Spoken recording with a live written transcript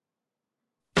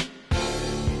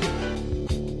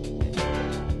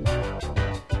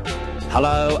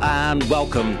Hello and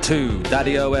welcome to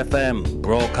Daddy-O FM,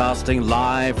 broadcasting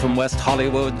live from West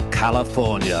Hollywood,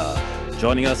 California.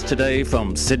 Joining us today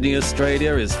from Sydney,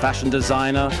 Australia is fashion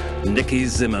designer Nikki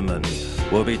Zimmerman.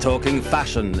 We'll be talking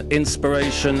fashion,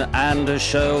 inspiration and a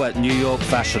show at New York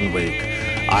Fashion Week.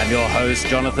 I'm your host,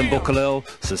 Jonathan Bukalil,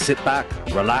 so sit back,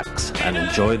 relax and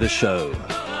enjoy the show.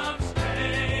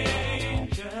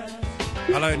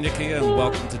 Hello Nikki and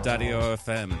welcome to Daddy-O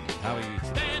FM. How are you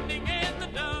today?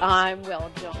 I'm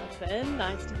well, Jonathan.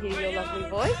 Nice to hear your lovely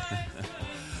voice.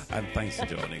 And thanks for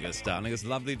joining us, darling. It's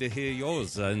lovely to hear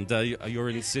yours. And you're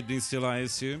in Sydney still, I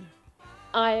assume?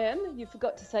 I am. You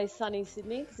forgot to say sunny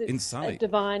Sydney because it's in sunny.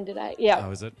 Divine today. Yeah. Oh,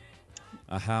 is it?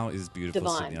 How is beautiful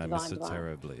divine, Sydney? I miss it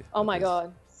terribly. Oh my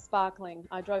God, sparkling.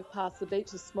 I drove past the beach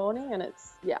this morning and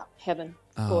it's, heaven.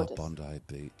 It's gorgeous. Bondi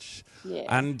Beach. Yeah.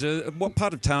 And what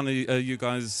part of town are you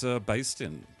guys based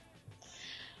in?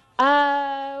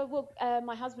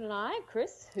 My husband and I,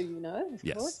 Chris, who you know, of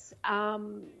yes. course,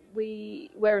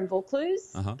 we're in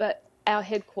Vaucluse, but our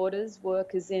headquarters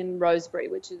work is in Rosebery,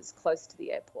 which is close to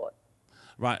the airport.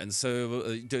 Right, and so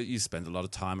you spend a lot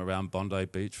of time around Bondi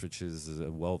Beach, which is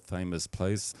a world-famous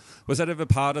place. Was that ever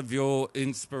part of your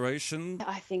inspiration?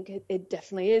 I think it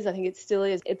definitely is. I think it still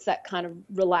is. It's that kind of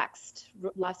relaxed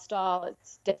lifestyle.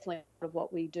 It's definitely part of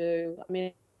what we do. I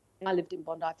mean, I lived in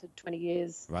Bondi for 20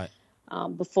 years. Right.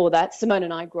 Before that, Simone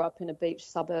and I grew up in a beach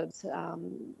suburbs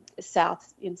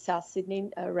South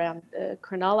Sydney, around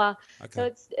Cronulla. Okay.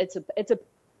 So it's a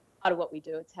part of what we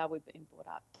do. It's how we've been brought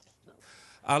up.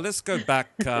 Let's go back.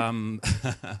 I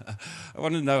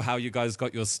want to know how you guys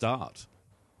got your start.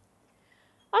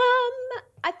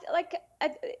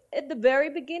 At the very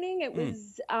beginning, it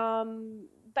was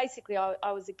basically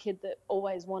I was a kid that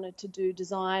always wanted to do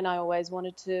design. I always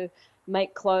wanted to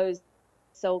make clothes,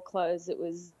 sell clothes. It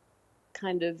was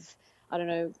kind of, I don't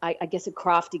know, I guess a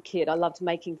crafty kid. I loved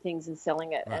making things and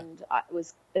selling it, right. And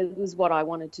it was what I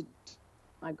wanted to do.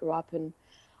 I grew up and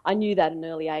I knew that at an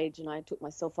early age, and I took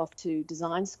myself off to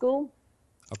design school.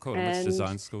 Oh, cool. Which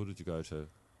design school did you go to?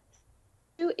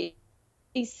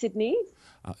 East Sydney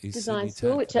East Design Sydney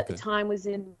School, Tech. which at the time was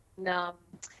in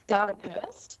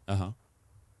Darlinghurst.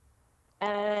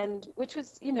 And which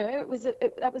was,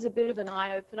 that was a bit of an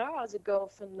eye-opener. I was a girl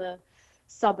from the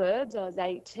suburbs. I was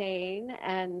 18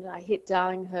 and I hit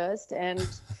Darlinghurst, and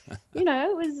it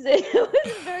was a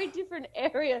very different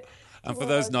area. And for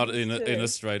those not in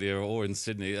Australia or in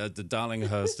Sydney, the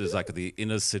Darlinghurst is like the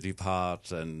inner city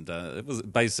part, and it was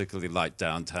basically like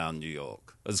downtown New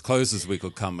York, as close as we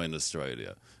could come in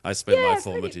Australia. I spent my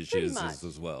formative years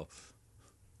as well.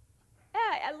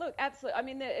 Yeah, look, absolutely. I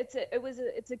mean,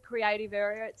 it's a creative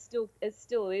area. It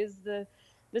still is.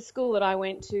 The school that I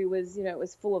went to was, it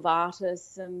was full of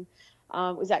artists, and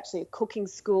it was actually a cooking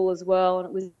school as well,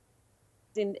 and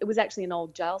it was actually an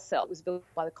old jail cell. It was built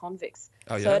by the convicts.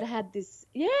 Oh, yeah? So it had this,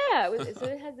 so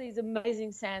it had these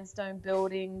amazing sandstone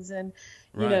buildings and,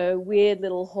 weird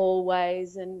little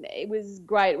hallways, and it was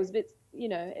great. It was a bit, you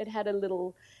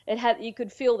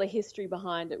could feel the history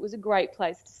behind it. It was a great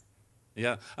place to.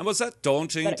 Yeah, and was that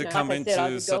daunting to come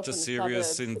into such a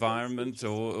serious environment,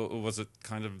 or was it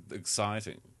kind of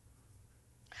exciting?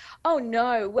 Oh,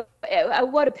 no.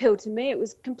 What appealed to me, it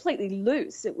was completely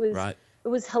loose. It was right. It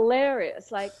was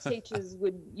hilarious. Like teachers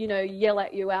would, yell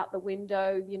at you out the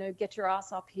window, get your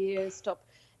ass up here, stop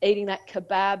eating that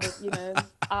kebab,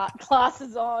 art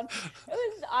classes on.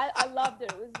 I loved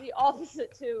it. It was the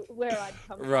opposite to where I'd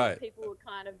come from. Right. People were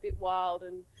kind of a bit wild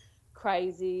and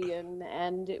crazy,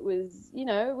 and it was,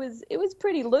 it was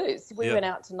pretty loose. We went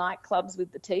out to nightclubs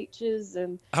with the teachers,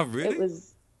 and oh, really? It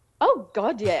was, oh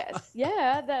God, yes.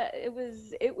 Yeah, it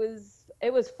was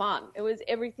fun. It was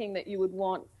everything that you would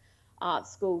want art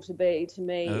school to be. To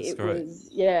me, That's great.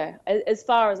 Was as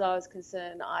far as I was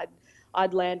concerned,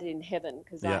 I'd landed in heaven,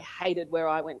 because I hated where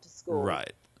I went to school.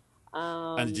 Right.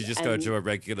 And did you just go to a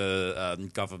regular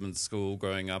government school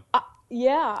growing up?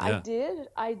 Yeah, I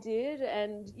did.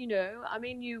 And, I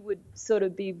mean, you would sort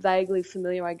of be vaguely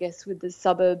familiar, I guess, with the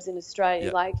suburbs in Australia.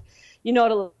 Yeah. Like, you're not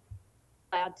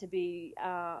allowed to be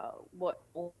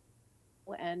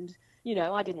and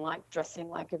I didn't like dressing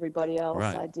like everybody else.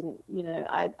 Right. I didn't,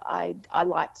 I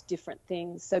liked different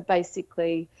things. So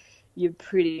basically, you're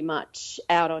pretty much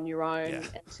out on your own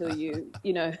until you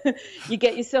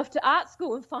get yourself to art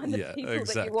school and find the people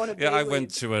that you want to be with. I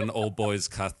went to an all-boys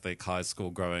Catholic high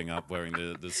school growing up, wearing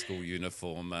the school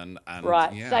uniform. And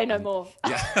right, say no more.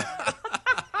 Yeah.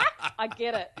 I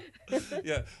get it.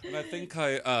 Yeah, and I think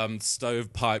I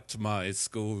stovepiped my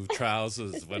school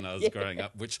trousers when I was growing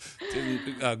up, which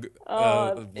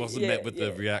wasn't met with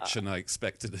the reaction I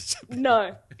expected it to be.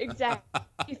 No, exactly.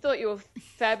 You thought you were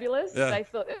fabulous. Yeah. They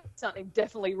thought there was something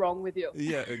definitely wrong with you.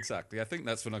 Yeah, exactly. I think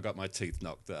that's when I got my teeth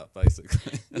knocked out,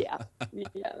 basically. Yeah,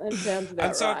 that sounds about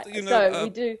And so, right. you know, So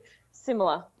we do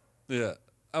similar. Yeah.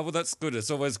 Oh, well, that's good.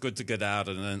 It's always good to get out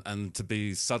and to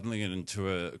be suddenly into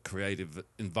a creative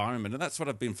environment, and that's what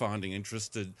I've been finding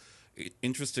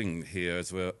interesting here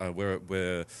as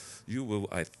where you will,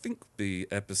 I think, be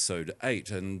episode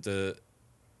 8, and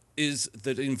is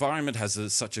that environment has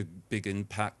such a big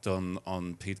impact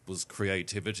on people's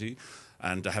creativity.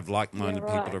 And to have like-minded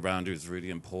people around you is really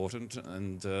important.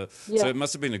 And so it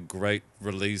must have been a great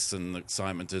release and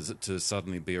excitement to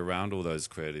suddenly be around all those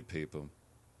creative people.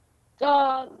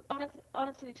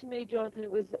 Honestly, to me, Jonathan,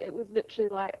 it was literally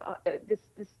like this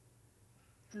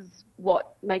is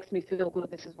what makes me feel good.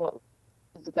 This is what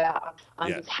it's about.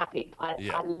 I'm just happy. I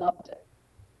loved it.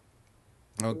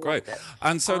 Oh, great!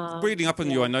 And so, reading up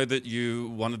on you, I know that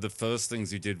one of the first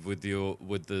things you did with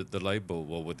the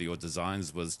label or with your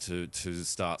designs was to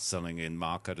start selling in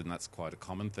market, and that's quite a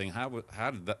common thing. How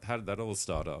did that all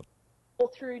start out? All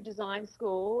through design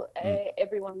school,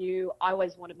 everyone knew I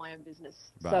always wanted my own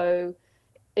business. Right. So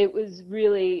it was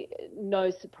really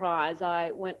no surprise. I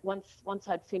went once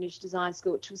I'd finished design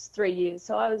school, which was 3 years.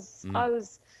 So I was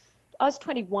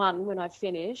 21 when I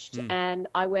finished, and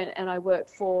I went and I worked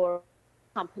for a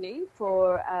company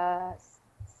for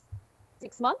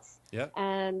 6 months. Yeah.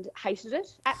 And hated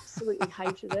it. Absolutely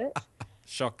hated it.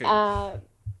 Shocking. I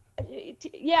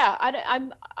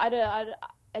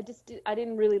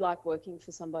didn't really like working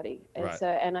for somebody, and Right.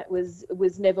 and it was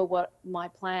never what my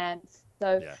plans.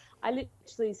 So I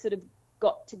literally sort of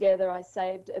got together. I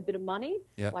saved a bit of money,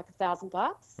 like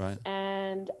 $1,000, right.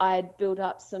 and I'd built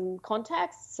up some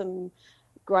contacts, some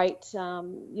great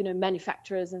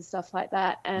manufacturers and stuff like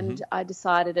that. And I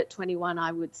decided at 21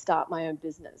 I would start my own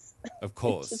business. Of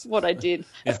course, Which is what I did.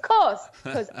 Of course,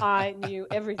 because I knew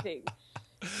everything.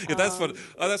 Yeah, that's what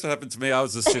happened to me. I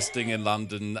was assisting in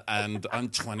London, and I'm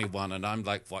 21, and I'm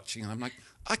like watching, and I'm like,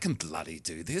 I can bloody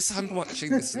do this. I'm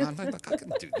watching this, and I'm like, I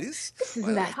can do this. This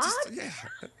isn't that hard.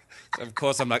 So of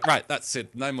course, I'm like, right, that's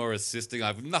it. No more assisting. I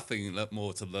have nothing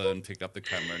more to learn. Pick up the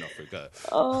camera, and off we go.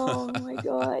 Oh my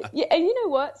God! Yeah, and you know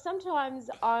what?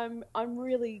 Sometimes I'm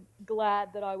really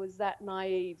glad that I was that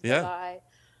naive. That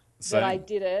I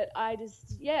did it. I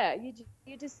just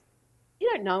you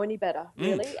don't know any better,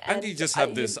 really. And you just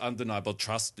have this undeniable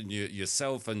trust in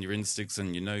yourself and your instincts,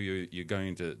 and you know you're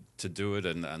going to do it.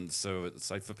 And so it's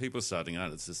like for people starting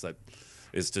out, it's just like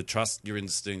is to trust your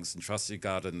instincts and trust your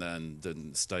gut, and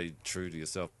then stay true to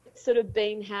yourself. It's sort of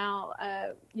been how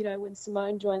when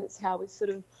Simone joined, it's how we sort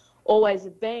of always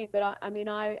have been. But I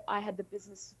had the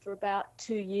business for about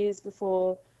 2 years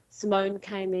before Simone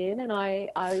came in, and I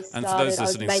started. And for those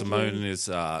listening, Simone is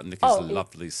Nikki's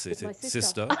lovely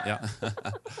sister, yeah,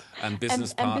 and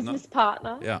business partner. And business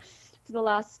partner, yeah, for the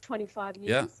last 25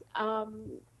 years. Yeah.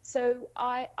 So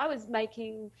I was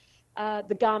making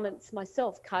the garments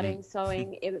myself, cutting,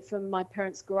 sewing from my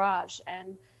parents' garage,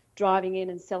 and driving in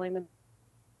and selling them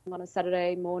on a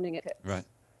Saturday morning at right.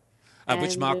 And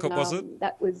which market was it?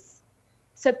 That was.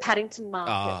 So Paddington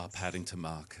Markets. Ah, Paddington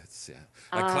Markets, yeah.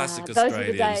 A classic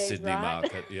Australian Sydney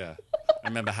market, yeah. I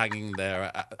remember hanging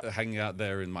out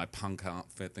there in my punk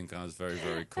outfit, thinking I was very,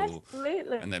 very cool.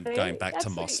 Absolutely. And then going back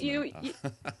to Mossman.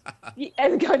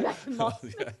 And going back to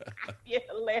Mossman. Yeah,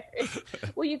 hilarious.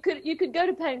 Well, you could go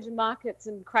to Paddington Markets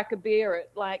and crack a beer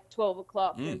at like 12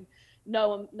 o'clock and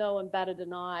no one batted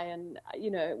an eye. And,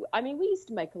 we used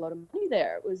to make a lot of money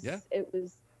there. It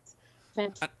was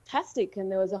fantastic,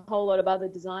 and there was a whole lot of other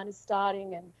designers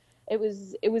starting, and it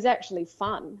was actually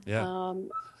fun. Yeah. And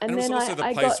it was then also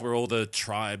the place where all the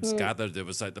tribes gathered. There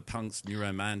was like the punks, new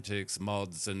romantics,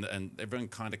 mods, and everyone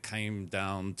kind of came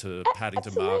down to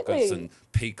Paddington Markets and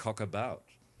peacock about.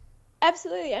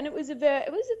 Absolutely, and it was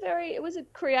a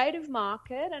creative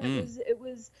market, and it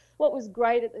was what was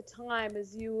great at the time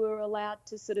is you were allowed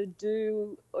to sort of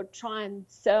do or try and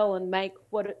sell and make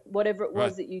whatever it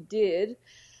was that you did.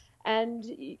 And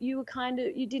you were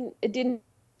it didn't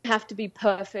have to be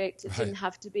perfect. It didn't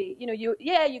have to be,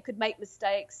 you could make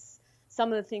mistakes.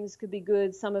 Some of the things could be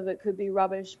good. Some of it could be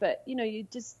rubbish, but you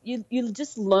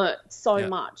just learnt so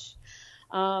much,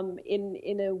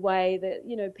 in a way that,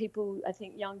 people, I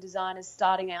think young designers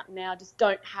starting out now just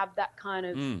don't have that kind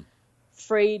of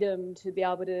freedom to be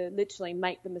able to literally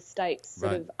make the mistakes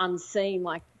sort of unseen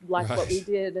like what we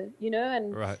did,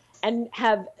 and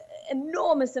have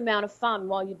enormous amount of fun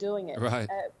while you're doing it. Right.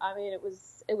 I mean, it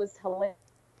was hilarious.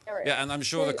 Yeah, and I'm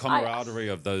sure the So camaraderie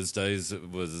of those days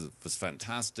was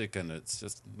fantastic, and it's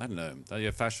just, I don't know,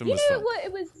 your fashion was you know fun.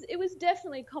 what, it was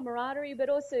definitely camaraderie, but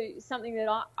also something that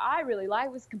I really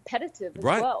liked was competitive as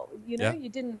Right. well. You know, Yeah. you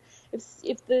didn't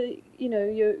if the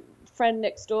your friend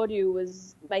next door to you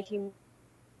was making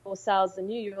more sales than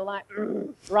you were like,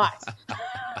 right.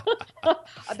 Right.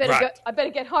 I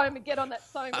better get home and get on that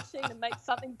sewing machine and make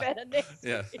something better next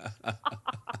Yeah. week.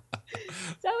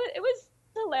 So it was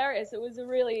hilarious. It was a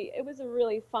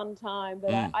really fun time.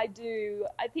 But I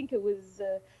think I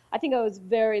was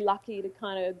very lucky to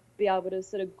kind of be able to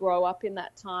sort of grow up in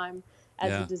that time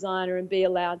as Yeah. a designer and be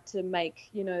allowed to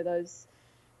make those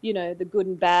the good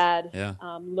and bad Yeah.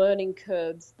 learning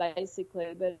curves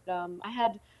basically. But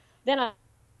I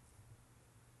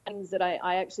things that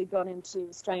I actually got into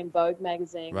Australian Vogue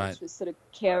magazine, Right. which was sort of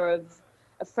care of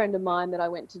a friend of mine that I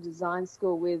went to design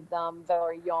school with,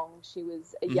 Valerie Yong. She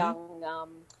was a young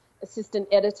assistant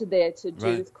editor there to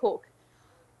Judith Cook.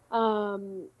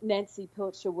 Nancy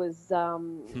Pilcher was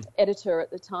editor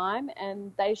at the time,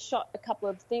 and they shot a couple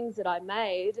of things that I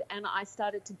made, and I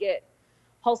started to get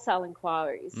wholesale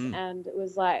inquiries, and it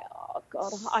was like, oh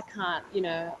God, I can't,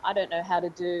 I don't know how to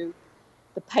do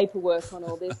the paperwork on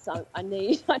all this. So I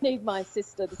need my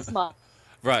sister, the smart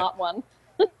one.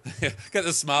 Get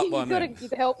the smart one. You got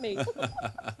to help me.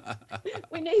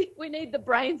 we need the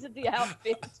brains of the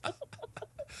outfit.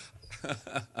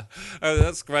 Oh,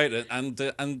 that's great. And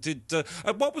did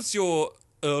what was your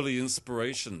early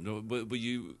inspiration? Were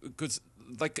you, because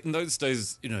like in those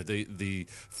days, the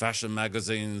fashion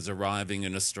magazines arriving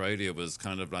in Australia was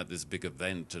kind of like this big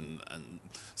event, and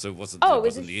so it wasn't a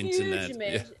the huge internet.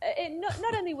 event. Yeah.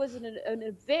 Not only was it an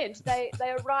event, they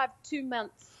arrived 2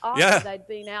 months after they'd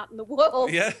been out in the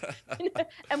world. Yeah.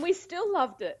 And we still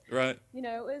loved it. Right. It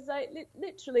was like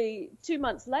literally 2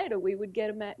 months later we would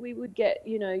get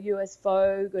US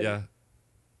Vogue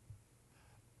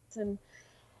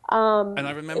and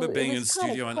I remember being in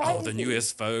studio and the crazy.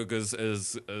 US Vogue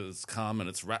is come and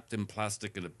it's wrapped in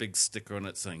plastic and a big sticker on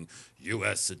it saying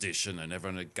US edition, and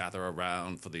everyone would gather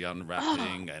around for the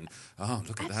unwrapping and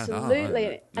look at that.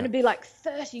 Absolutely. And it'd be like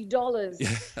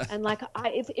 $30. And like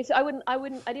I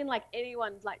didn't like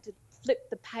anyone like to flip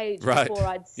the page before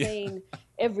I'd seen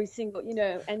every single,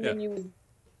 and then you would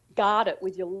guard it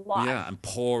with your life. Yeah, and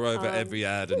pore over every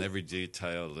ad and every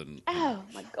detail. And oh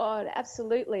my God,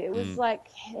 absolutely. It was like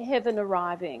heaven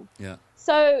arriving. Yeah.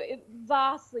 So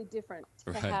vastly different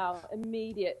to how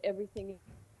immediate everything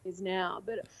is now.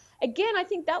 But again, I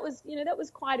think that was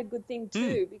quite a good thing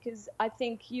too, because I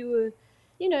think you were,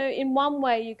 in one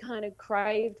way you kind of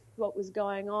craved what was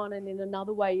going on, and in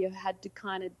another way you had to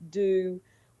kind of do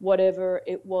whatever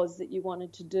it was that you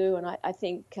wanted to do. And I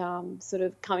think sort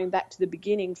of coming back to the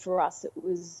beginning for us,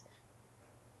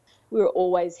 we were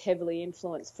always heavily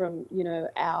influenced from,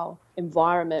 our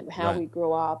environment, how we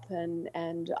grew up.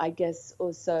 And I guess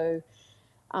also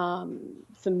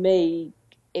for me,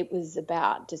 it was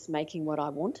about just making what I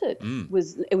wanted. It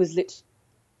was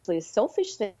literally a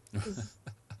selfish thing.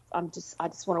 I just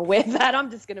want to wear that.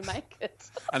 I'm just going to make it.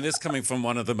 And this coming from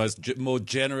one of the more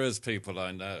generous people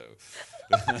I know.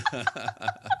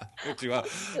 Which you are.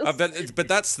 But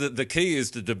that's the key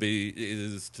is to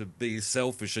be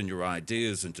selfish in your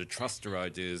ideas and to trust your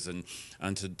ideas and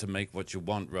to make what you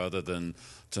want rather than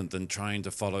trying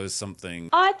to follow something.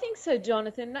 I think so,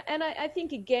 Jonathan. And I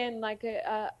think again, like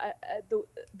the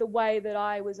way that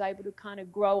I was able to kind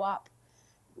of grow up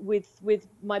with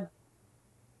my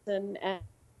and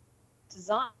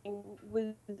designing,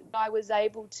 I was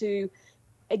able to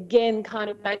again kind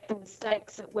of make the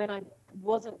mistakes that when I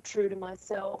wasn't true to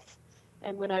myself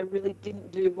and when I really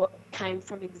didn't do what came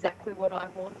from exactly what I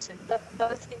wanted.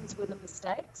 Those things were the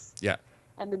mistakes. Yeah.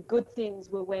 And the good things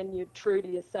were when you're true to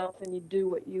yourself and you do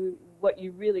what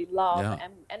you really love. Yeah.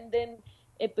 And then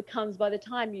it becomes, by the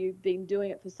time you've been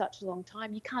doing it for such a long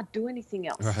time, you can't do anything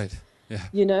else. Right. Yeah.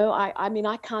 I mean,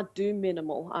 I can't do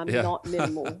minimal. I'm not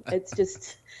minimal. It's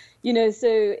just,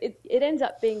 so it ends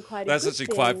up being quite. That's a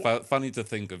good actually thing. quite funny to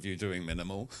think of you doing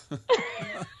minimal.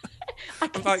 I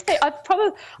can say I've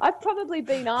probably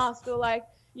been asked, or like,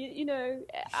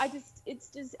 it's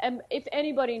just, if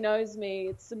anybody knows me,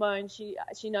 it's Simone. She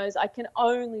knows I can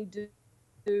only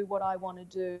do what I want to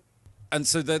do. And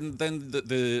so then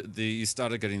the you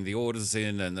started getting the orders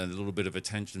in, and then a little bit of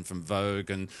attention from Vogue,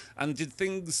 and did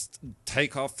things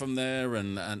take off from there?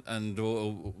 And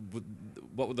or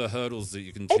what were the hurdles that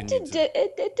you continued?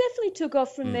 It definitely took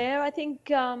off from there. I think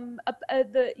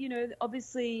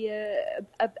obviously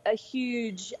a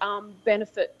huge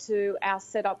benefit to our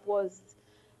setup was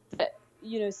that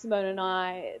Simone and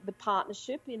I, the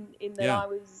partnership in that Yeah. I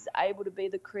was able to be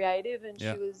the creative and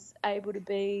Yeah. she was able to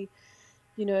be,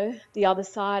 the other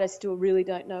side. I still really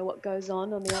don't know what goes on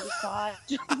the other side.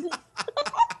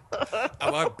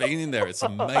 Oh, I've been in there. It's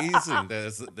amazing.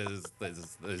 There's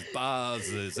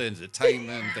bars, there's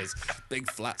entertainment, there's big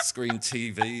flat screen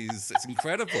TVs. It's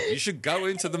incredible. You should go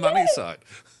into the money side.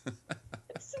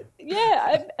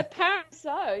 Yeah, apparently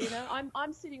so.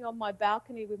 I'm sitting on my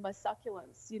balcony with my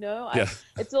succulents. Yeah.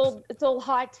 It's all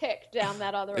high tech down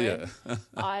that other end. Yeah.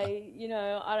 I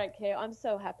don't care. I'm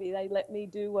so happy they let me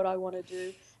do what I want to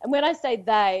do. And when I say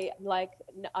they, like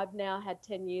I've now had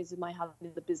 10 years with my husband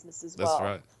in the business as well. That's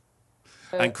right.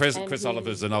 And Chris he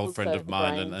Oliver's an old friend of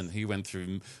mine, and he went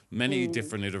through many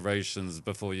different iterations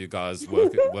before you guys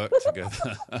worked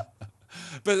together.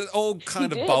 But all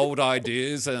kind of bold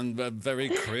ideas and very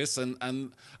crisp,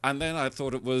 and then I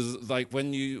thought it was like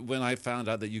when I found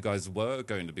out that you guys were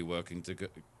going to be working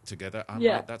together, I'm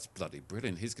like, that's bloody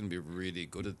brilliant. He's going to be really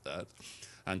good at that,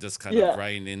 and just kind of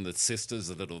rein in the sisters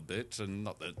a little bit, and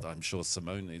not that I'm sure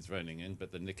Simone needs reining in,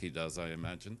 but that Nikki does, I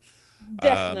imagine.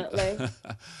 Definitely.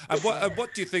 And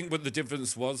what do you think what the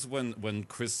difference was when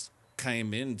Chris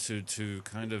came in to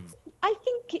kind of?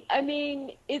 I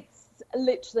mean, it's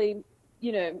literally,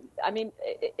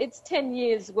 it's 10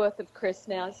 years worth of Chris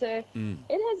now. So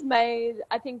it has made,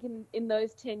 I think in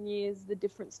those 10 years, the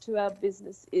difference to our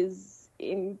business is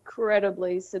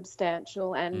incredibly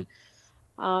substantial. And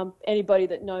anybody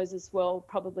that knows us well,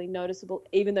 probably noticeable,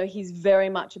 even though he's very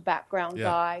much a background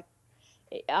guy.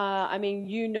 I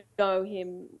mean, know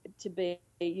him to be,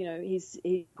 he's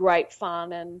great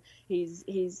fun, and he's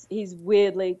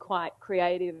weirdly quite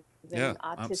creative and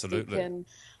artistic. Absolutely.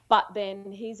 But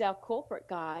then he's our corporate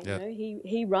guy.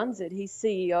 He runs it. He's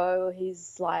CEO.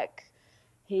 He's like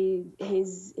he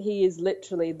is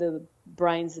literally the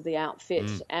brains of the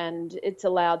outfit, and it's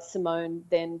allowed Simone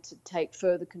then to take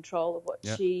further control of what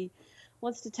she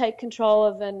wants to take control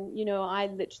of. And I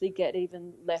literally get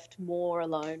even left more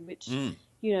alone, which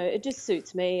it just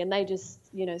suits me, and they just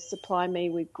supply me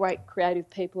with great creative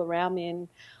people around me, and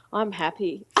I'm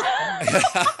happy.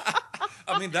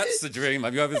 I mean, that's the dream.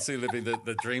 Have you obviously living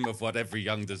the dream of what every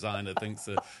young designer thinks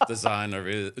a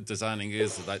designing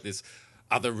is, like this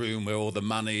other room where all the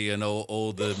money and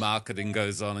all the marketing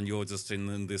goes on, and you're just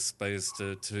in this space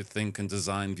to think and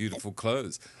design beautiful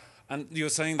clothes. And you're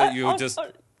saying that you're just...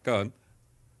 Go on.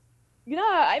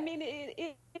 I mean,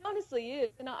 it honestly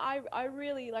is. And I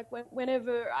really, like,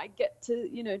 whenever I get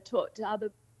to, talk to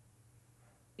other,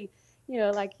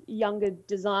 like younger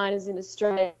designers in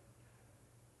Australia,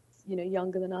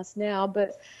 younger than us now,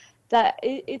 but that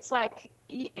it's like,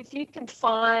 if you can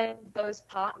find those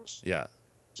partnerships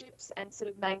and sort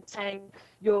of maintain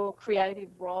your creative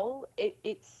role,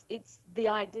 it's the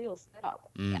ideal setup.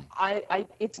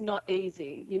 It's not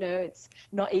easy, it's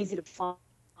not easy to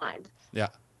find. Yeah.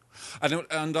 And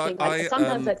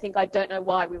sometimes I think I don't know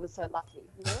why we were so lucky.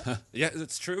 Yeah,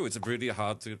 it's true. It's really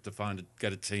hard to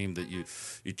get a team that you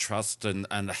trust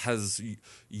and has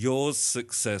your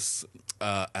success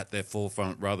at their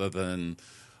forefront, rather than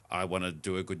I want to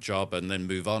do a good job and then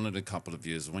move on in a couple of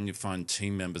years. When you find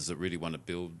team members that really want to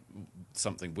build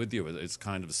something with you, it's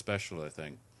kind of special, I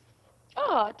think.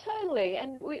 Oh, totally.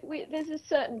 And there's a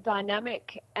certain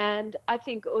dynamic, and I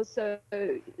think also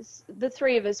the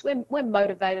three of us, we're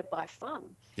motivated by fun.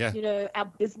 Yeah. Our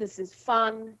business is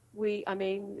fun. When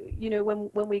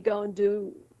we go and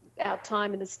do our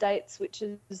time in the States, which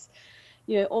is,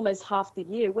 almost half the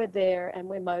year, we're there and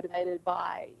we're motivated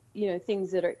by,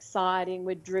 things that are exciting.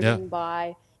 We're driven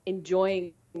by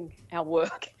enjoying our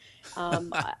work. The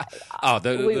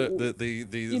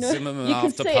Zimmerman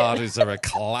after parties are a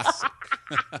classic.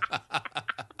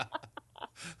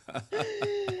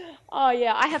 Oh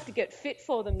yeah, I have to get fit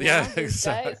for them now. Yeah,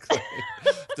 exactly.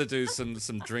 To do some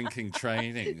drinking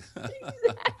training.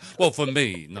 Exactly. Well, for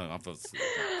me, no, obviously.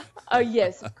 Oh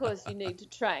yes, of course you need to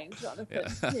train, Jonathan.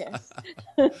 Yeah. Yes.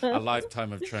 A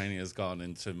lifetime of training has gone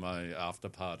into my after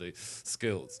party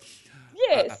skills.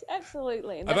 Yes,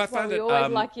 absolutely. And that's why we always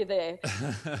like you there.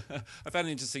 I found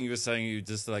it interesting you were saying you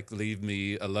just like leave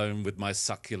me alone with my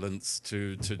succulents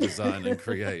to design and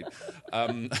create.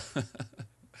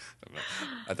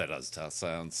 That does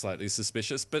sound slightly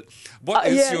suspicious, but what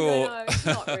is your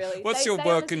not really. What's your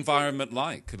work environment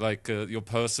like your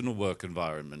personal work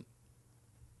environment?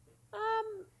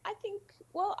 I think,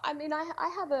 well, I mean, I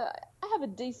have a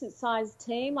decent sized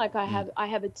team. Like I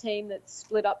have a team that's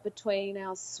split up between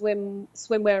our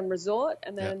swimwear and resort,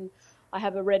 and then I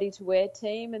have a ready to wear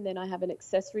team, and then I have an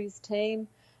accessories team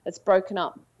that's broken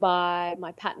up by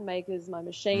my pattern makers, my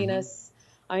machinists.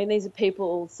 I mean, these are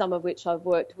people, some of which I've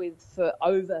worked with for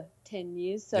over 10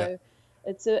 years. So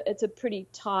it's a pretty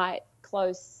tight,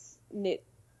 close-knit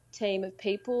team of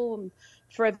people. I'm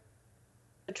forever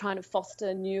trying to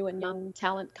foster new and young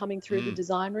talent coming through the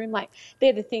design room. Like,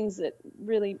 they're the things that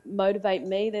really motivate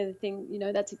me. They're the thing,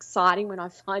 that's exciting when I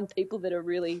find people that are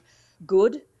really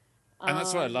good. And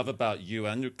that's what I love about you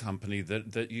and your company,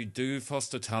 that you do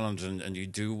foster talent and you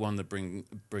do want to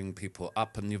bring people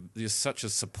up, and you're such a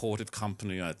supportive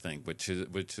company, I think, which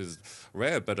is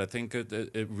rare, but I think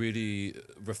it really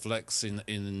reflects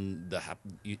in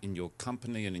your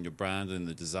company and in your brand and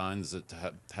the designs,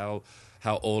 that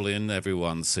how all in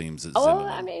everyone seems at Zimmermann.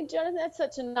 I mean, Jonathan, that's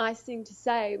such a nice thing to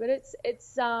say, but it's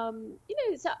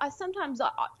I sometimes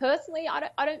personally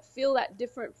I don't feel that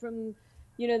different from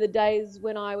the days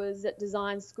when I was at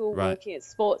design school, working at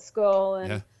sports school,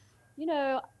 and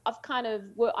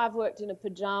I've worked in a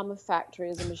pajama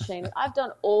factory as a machinist. I've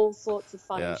done all sorts of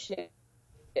funny shit,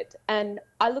 and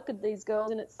I look at these girls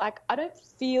and it's like I don't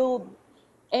feel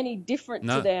any different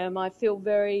to them. I feel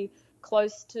very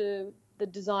close to the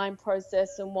design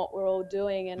process and what we're all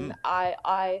doing, and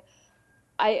I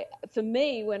for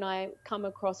me, when I come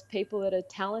across people that are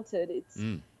talented, it's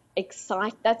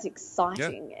that's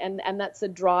exciting, and that's a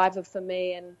driver for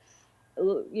me. And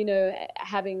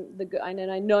having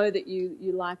and I know that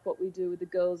you like what we do with the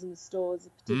girls in the stores,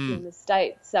 particularly in the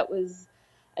States. That was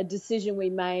a decision we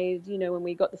made, when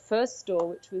we got the first store,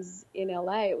 which was in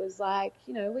LA. It was like,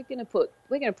 we're gonna put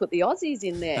the Aussies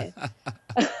in there.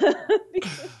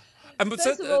 And but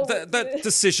that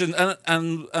decision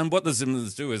and what the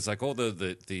Zimmermanns do is, like, all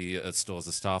the stores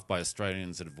are staffed by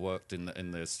Australians that have worked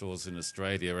in their stores in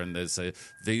Australia, and there's a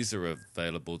visa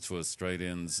available to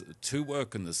Australians to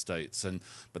work in the States,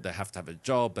 but they have to have a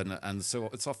job, and so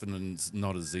it's often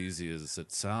not as easy as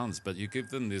it sounds. But you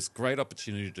give them this great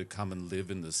opportunity to come and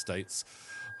live in the States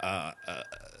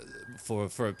for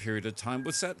a period of time.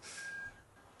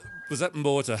 Was that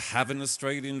more to have an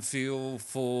Australian feel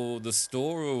for the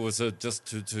store, or was it just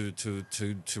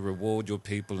to reward your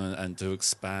people and to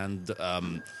expand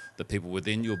the people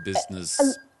within your business?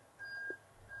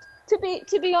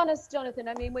 To be honest, Jonathan,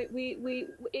 I mean,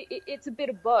 it's a bit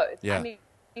of both. Yeah. I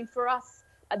mean, for us,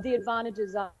 the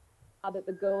advantages are that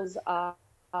the girls are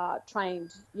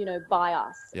trained, by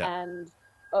us, and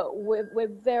we're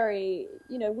very,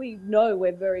 we know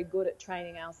we're very good at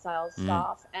training our sales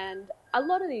staff, and a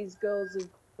lot of these girls have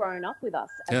grown up with us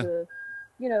as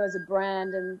as a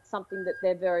brand and something that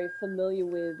they're very familiar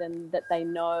with and that they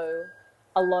know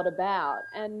a lot about,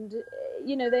 and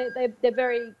they're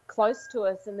very close to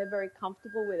us and they're very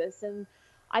comfortable with us. And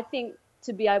I think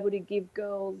to be able to give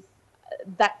girls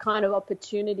that kind of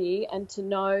opportunity and to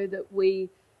know that we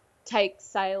take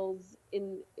sales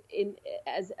in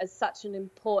as such an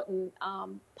important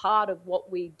part of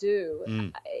what we do,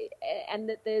 and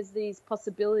that there's these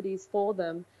possibilities for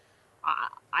them.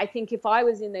 I think if I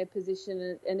was in their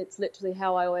position, and it's literally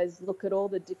how I always look at all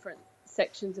the different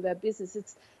sections of our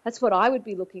business, that's what I would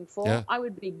be looking for. Yeah. I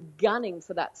would be gunning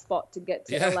for that spot to get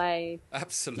to LA,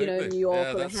 absolutely. New York,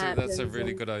 or the That's Hamptons. a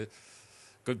really good point.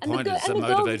 It's a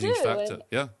motivating factor.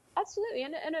 Absolutely.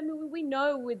 And I mean, we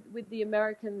know with the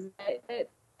Americans,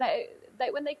 they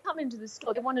when they come into the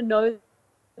store, they want to know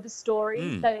the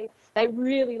story. They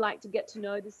really like to get to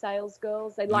know the sales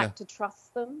girls. They like to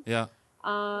trust them. Yeah.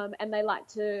 And they like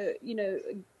to,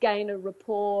 gain a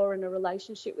rapport and a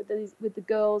relationship with the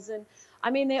girls. And I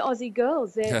mean, they're Aussie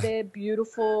girls. They're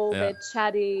beautiful. They're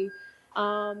chatty.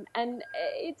 And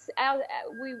it's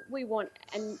we want,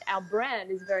 and our brand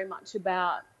is very much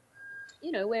about,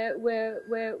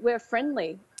 we're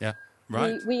friendly. Yeah.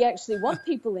 Right. We actually want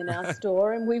people in our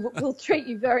store, and we'll treat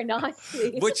you very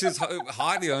nicely. Which is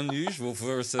highly unusual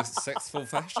for a successful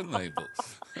fashion label,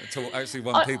 to actually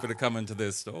want people to come into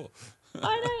their store.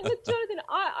 I know. Look, Jonathan,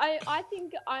 I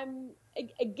think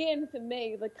again, for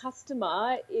me, the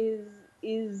customer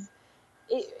is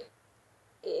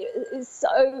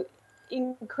so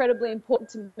incredibly important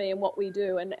to me and what we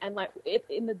do, and like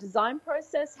in the design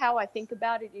process, how I think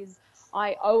about it is,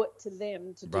 I owe it to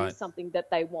them to do something that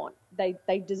they want. They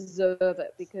deserve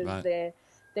it because they're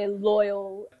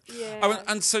loyal. Yeah. Oh,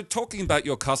 and so, talking about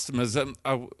your customers,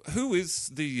 who is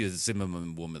the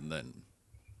Zimmermann woman then?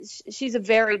 She's a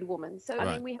varied woman. So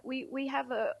I mean, we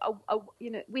have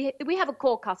we have a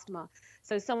core customer.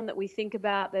 So someone that we think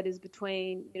about that is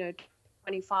between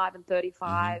 25 and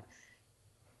 35.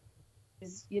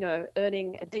 Is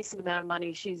earning a decent amount of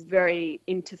money. She's very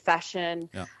into fashion.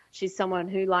 She's someone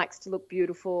who likes to look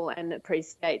beautiful and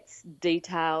appreciates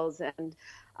details, and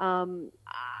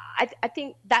I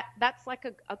think that's like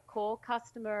a core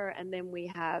customer, and then we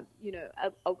have, you know,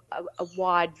 a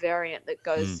wide variant that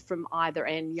goes from either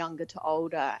end, younger to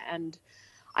older. And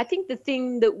I think the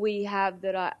thing that we have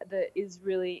that is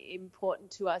really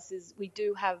important to us is we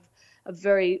do have a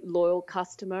very loyal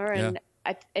customer, and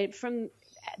from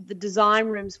the design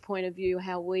room's point of view,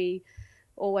 how we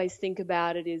always think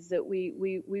about it is that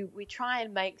we try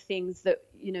and make things that,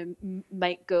 you know,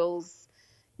 make girls,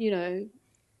 you know,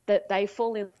 that they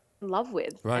fall in love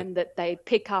with, and that they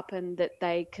pick up, and that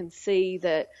they can see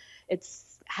that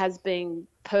has been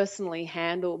personally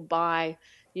handled by,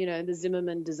 you know, the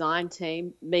Zimmermann design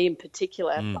team, me in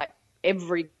particular. Like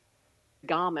every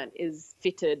garment is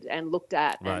fitted and looked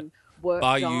at and worked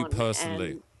by on. you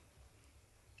personally. And,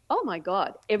 oh my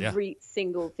God! Every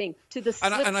single thing to the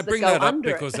slips and I bring that that go up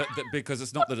under because it. because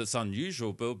it's not that it's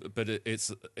unusual, but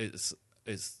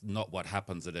it's not what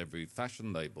happens at every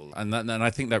fashion label, and I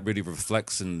think that really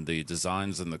reflects in the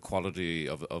designs and the quality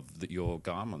of your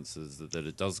garments, is that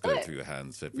it does go through your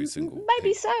hands every single. Maybe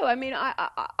piece. so. I mean,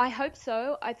 I hope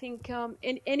so. I think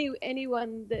in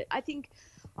anyone that I think.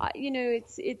 You know,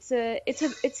 it's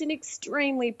an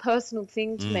extremely personal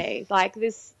thing to me. Like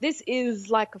this is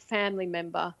like a family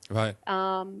member. Right.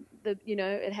 You know,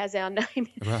 it has our name.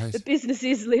 Right. The business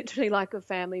is literally like a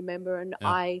family member, and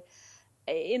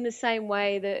in the same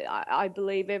way that I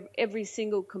believe every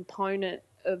single component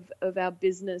of our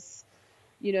business,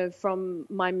 you know, from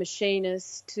my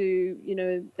machinist to, you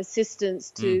know, assistants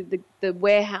to the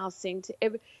warehousing to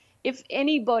if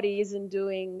anybody isn't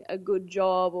doing a good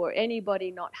job, or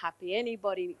anybody not happy,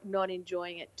 anybody not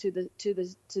enjoying it, to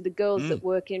the girls that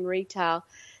work in retail,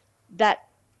 that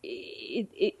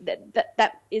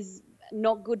is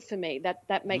not good for me.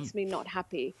 That makes me not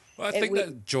happy. Well, I think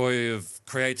that joy of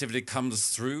creativity comes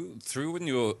through in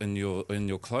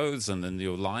your clothes and in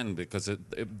your line, because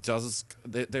it does.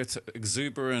 They're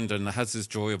exuberant and has this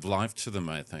joy of life to them,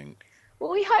 I think. Well,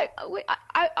 we hope.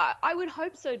 I would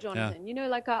hope so, Jonathan. Yeah. You know,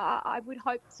 like I would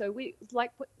hope so. We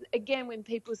like again when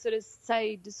people sort of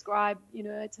describe. You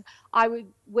know,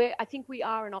 I think we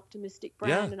are an optimistic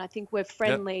brand, and I think we're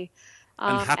friendly,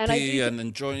 and happy and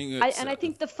enjoying it. And I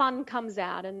think the fun comes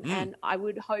out, and I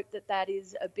would hope that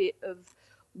is a bit of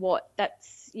what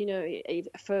that's, you know,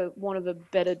 for want of a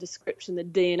better description, the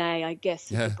DNA, I guess,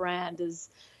 of the brand is.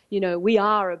 You know, we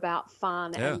are about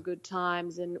fun and good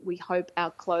times, and we hope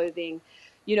our clothing,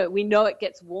 you know, we know it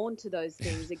gets worn to those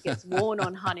things. It gets worn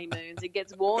on honeymoons. It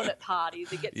gets worn at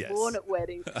parties. It gets worn at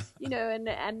weddings. You know,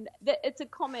 and it's a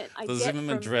comment I get. The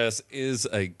Zimmermann dress is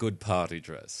a good party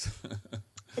dress.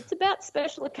 It's about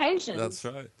special occasions. That's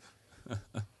right.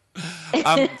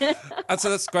 And so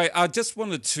that's great. I just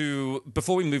wanted to,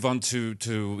 before we move on to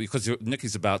because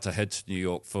Nikki's about to head to New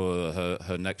York for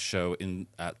her next show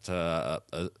at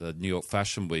New York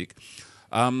Fashion Week.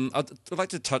 I'd like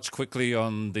to touch quickly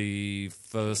on the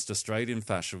first Australian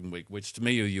Fashion Week, which to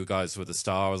me you guys were the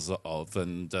stars of,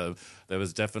 and there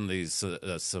was definitely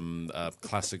some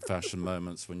classic fashion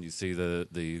moments when you see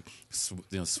the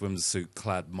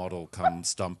swimsuit-clad model come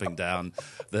stomping down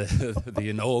the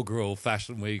inaugural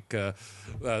Fashion Week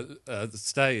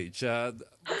stage.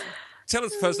 Tell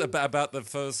us first about the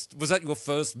first. Was that your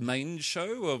first main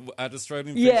show at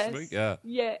Australian Fashion Week? Yeah.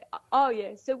 Yeah. Oh,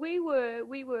 yeah. So we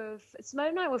were. Simone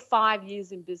and I were 5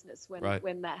 years in business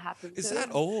when that happened. Is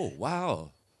that all?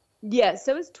 Wow. Yeah.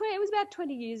 So it was about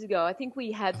 20 years ago. I think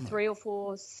we had 3 or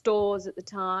 4 stores at the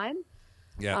time.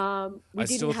 Yeah. I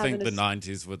still think the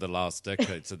 90s were the last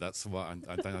decade, so that's why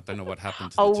I don't know what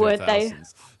happened to the 2000s. Weren't they?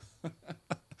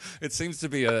 It seems to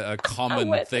be a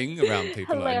common thing around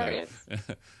people. Hilarious. I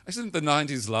know. Isn't the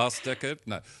 90s last decade?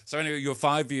 No. So anyway, you're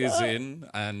 5 years in,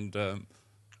 and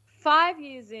 5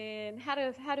 years in, had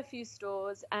a few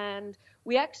stores, and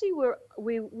we actually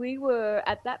were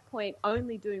at that point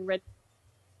only doing ready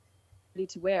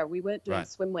to wear. We weren't doing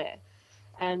swimwear,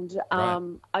 and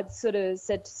I'd sort of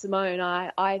said to Simone,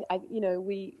 I you know,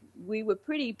 we were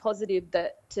pretty positive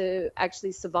that to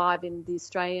actually survive in the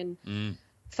Australian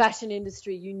fashion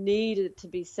industry, you needed to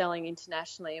be selling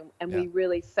internationally, and we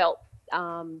really felt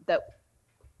that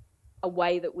a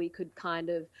way that we could kind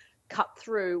of cut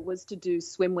through was to do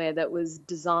swimwear that was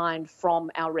designed from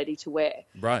our ready-to-wear.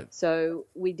 Right. So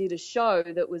we did a show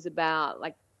that was about,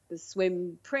 like, the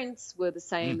swim prints were the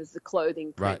same as the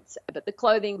clothing prints, but the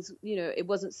clothing's, you know, it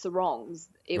wasn't sarongs.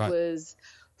 It was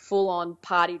full-on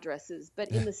party dresses, but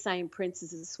in the same prints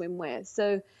as the swimwear.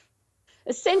 So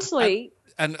essentially,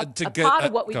 and part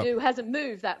of what we do hasn't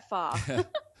moved that far.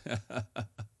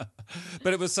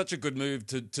 But it was such a good move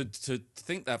to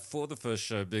think that for the first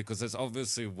show, because it's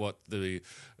obviously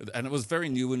and it was very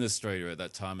new in Australia at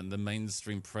that time, and the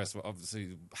mainstream press were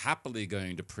obviously happily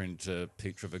going to print a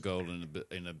picture of a girl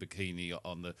in a bikini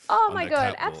on the Oh on my the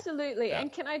God, catwalk. absolutely. Yeah.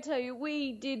 And can I tell you,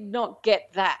 we did not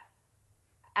get that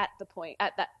at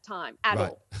that time at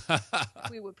Right. all.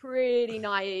 We were pretty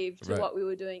naive to Right. what we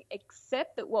were doing,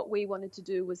 except that what we wanted to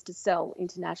do was to sell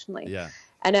internationally. Yeah.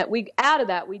 And out of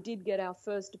that, we did get our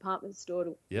first department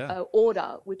store Yeah.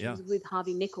 order, which Yeah. was with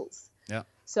Harvey Nichols. Yeah.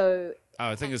 So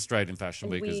I think Australian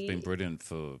Fashion and Week has been brilliant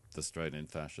for the Australian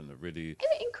fashion. It really,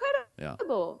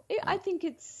 incredible. I think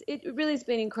it really has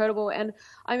been incredible. And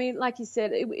I mean, like you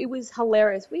said, it was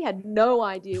hilarious. We had no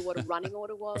idea what a running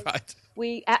order was. right.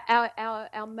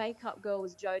 Our makeup girl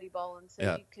was Jodie Boland, so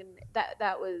Yeah. you can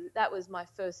that was my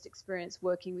first experience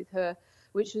working with her,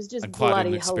 which was just And quite bloody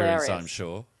an experience, hilarious, I'm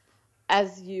sure.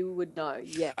 as you would know.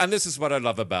 Yeah. And this is what I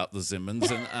love about the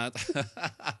Zimmons, and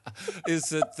is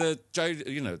that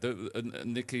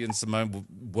Nikki and Simone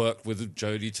worked with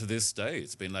Jodie to this day.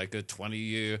 It's been like a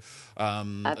 20-year,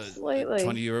 Absolutely.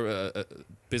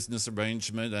 business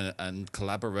arrangement and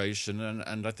collaboration,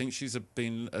 and I think she's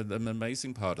been an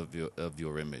amazing part of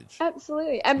your image.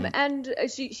 Absolutely. And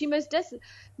she most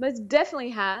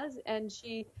definitely has, and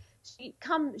she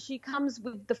comes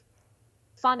with the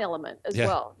fun element as Yeah.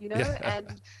 well, Yeah.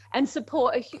 and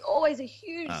support, always a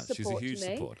huge She's a support huge to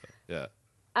me. supporter. Yeah.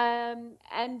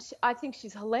 And I think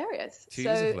she's hilarious. She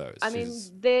is hilarious. I mean,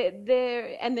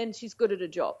 they're and then she's good at her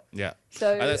job. Yeah.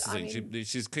 So And that's the thing.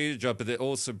 She's key to the job, but it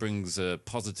also brings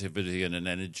positivity and an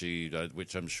energy,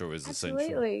 which I'm sure is essential.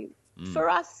 Absolutely. For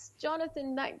us,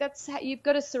 Jonathan, that's how you've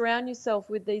got to surround yourself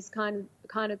with these kind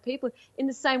of people. In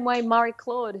the same way, Murray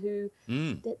Claude, who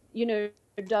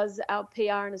does our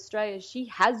PR in Australia, she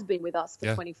has been with us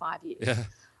for 25 years. Yeah.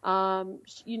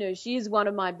 She is one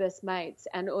of my best mates,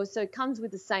 and also comes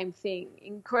with the same thing: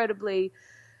 incredibly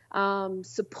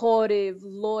supportive,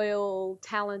 loyal,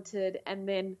 talented, and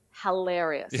then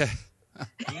hilarious.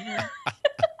 Yeah.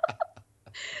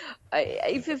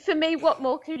 For me, what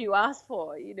more could you ask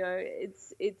for?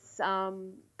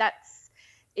 That's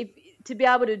to be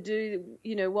able to do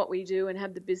what we do and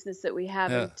have the business that we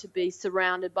have, and to be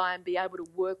surrounded by and be able to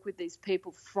work with these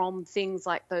people from things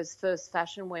like those first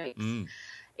fashion weeks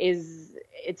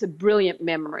it's a brilliant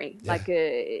memory, like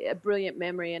a brilliant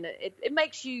memory, and it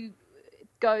makes you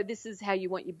go, this is how you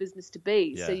want your business to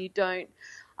be. So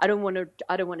I don't want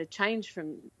to change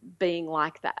from being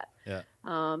like that. Yeah.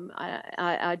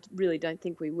 I really don't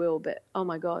think we will, but oh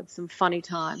my God, some funny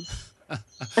times.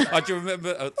 I do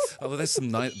remember. There's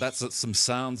that's some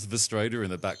sounds of Australia in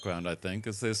the background. I think,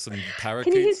 because there's some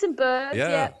parakeets. Can you hear some birds?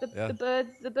 Yeah,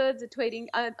 the birds are tweeting.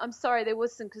 I'm sorry, there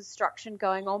was some construction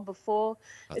going on before.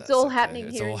 Oh, it's all okay. happening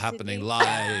It's here. all in happening Sydney.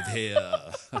 live here.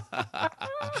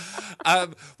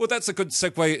 Well, that's a good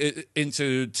segue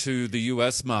into the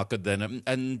US market then,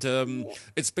 and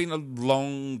it's been a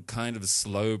long, kind of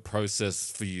slow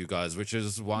process for you guys, which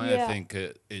is why I think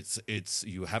it's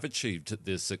you have achieved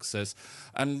this success.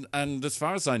 And as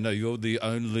far as I know, you're the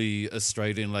only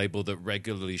Australian label that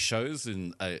regularly shows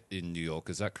in New York.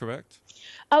 Is that correct?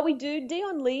 We do.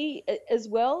 Dion Lee as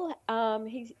well.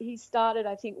 He started,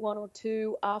 I think, 1 or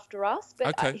 2 after us,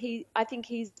 but I think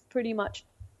he's pretty much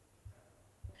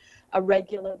a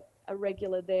regular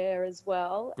there as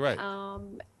well. Great.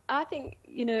 I think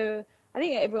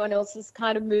everyone else is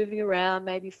kind of moving around,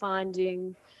 maybe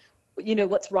finding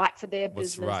what's right for their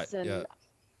business. Right. And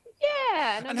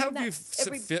And how have you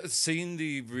seen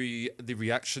the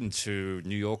reaction to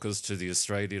New Yorkers to the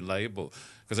Australian label?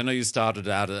 Because I know you started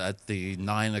out at the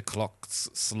 9 o'clock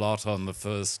slot on the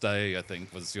first day. I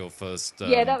think was your first.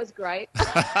 That was great.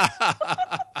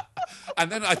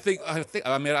 And then I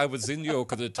mean I was in New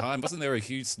York at the time. Wasn't there a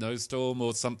huge snowstorm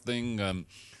or something?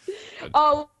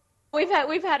 Oh, we've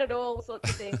had it all sorts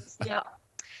of things. Yeah,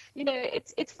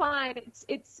 it's fine.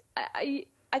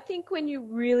 I think when you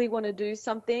really want to do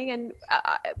something, and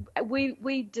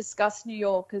we discuss New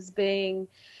York as being,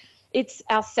 it's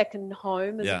our second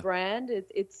home as a brand.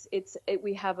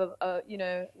 We have a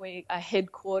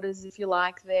headquarters, if you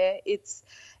like, there. It's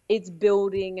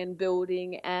building,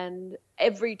 and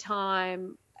every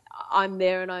time I'm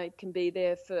there, and I can be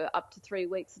there for up to 3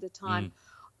 weeks at a time,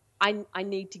 I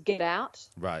need to get out.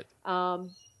 Right.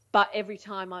 But every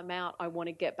time I'm out, I want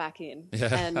to get back in.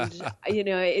 Yeah. And,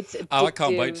 it's a big I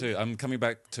can't deal. wait to. I'm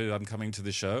coming to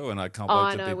the show, and I can't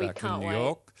wait to be back in New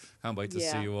York. Can't wait to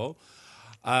see you all.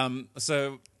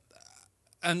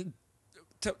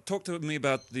 Talk to me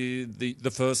about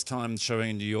the first time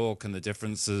showing in New York and the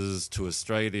differences to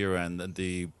Australia and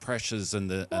the pressures and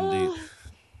the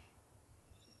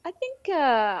I think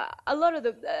a lot of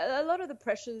the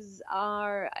pressures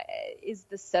is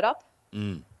the setup.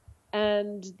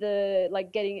 And the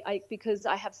because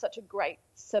I have such a great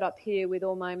setup here with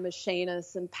all my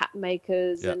machinists and pattern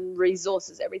makers and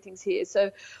resources, everything's here.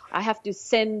 So I have to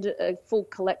send a full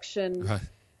collection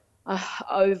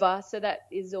over. So that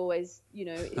is always,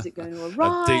 is it going to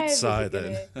arrive? A deep sigh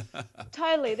then.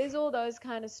 Totally. There's all those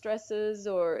kind of stresses,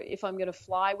 or if I'm going to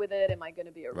fly with it, am I going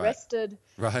to be arrested?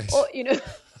 Right. Or,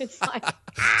 it's like...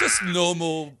 Just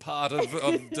normal part of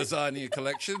designing a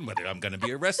collection, whether I'm going to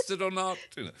be arrested or not.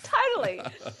 Totally.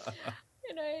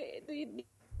 You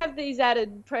have these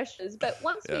added pressures, but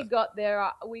once we got there,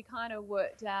 we kind of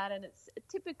worked out, and it's a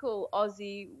typical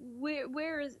Aussie.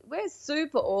 We're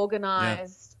super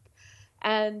organized,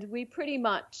 and we pretty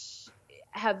much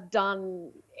have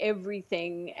done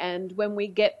everything. And when we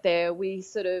get there, we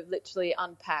sort of literally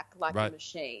unpack like a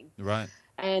machine. Right.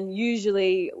 And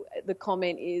usually the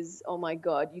comment is, "Oh my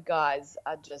God, you guys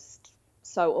are just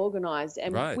so organized,"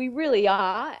 and we really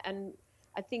are. And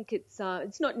I think it's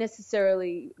not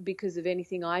necessarily because of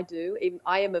anything I do.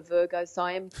 I am a Virgo, so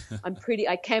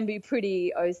I can be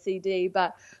pretty OCD,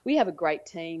 but we have a great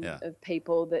team of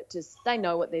people that they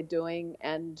know what they're doing,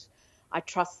 and I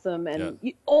trust them. And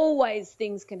always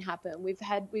things can happen.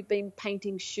 We've been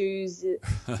painting shoes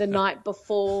the night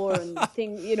before and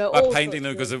all painting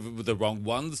them because of the wrong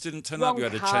ones didn't turn up. You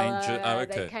had to change it. Oh,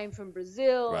 okay. They came from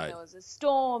Brazil and there was a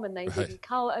storm and they didn't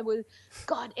color.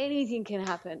 God, anything can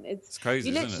happen. It's crazy,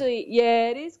 isn't it?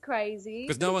 It is crazy.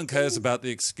 Because no one cares about the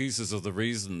excuses or the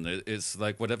reason. It's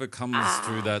like whatever comes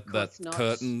through that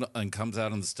curtain and comes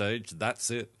out on the stage, that's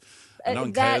it. And no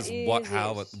one cares what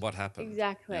happened.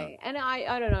 Exactly. Yeah. And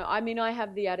I don't know. I mean, I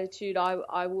have the attitude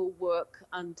I will work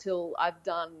until I've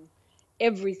done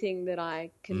everything that I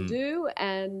can do.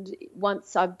 And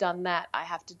once I've done that, I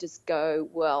have to just go,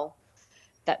 well,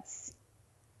 that's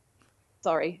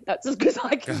as good as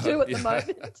I can do at the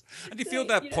moment. And do you feel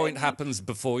that point happens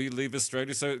before you leave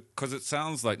Australia? So, because it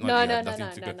sounds like no,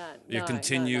 you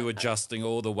continue adjusting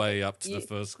all the way up to the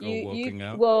first girl walking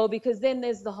out. Well, because then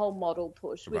there's the whole model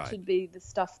push, which would be the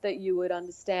stuff that you would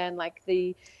understand. Like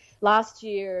last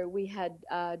year we had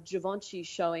Givenchy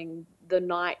showing the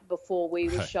night before we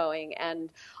were showing, and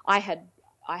I had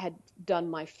done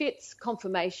my fits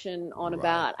confirmation on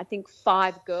about, I think,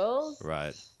 5 girls.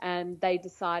 Right. And they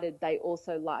decided they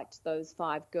also liked those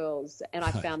 5 girls. And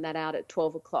I found that out at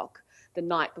 12 o'clock the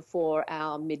night before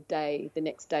our midday, the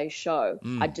next day show.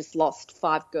 I'd just lost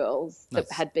 5 girls that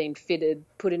had been fitted,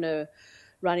 put in a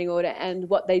running order. And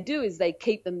what they do is they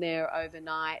keep them there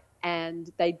overnight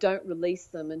and they don't release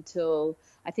them until,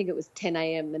 I think it was 10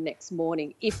 a.m. the next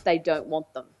morning, if they don't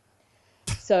want them.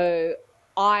 So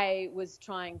I was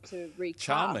trying to recast.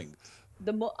 Charming.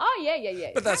 But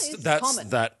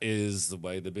that is the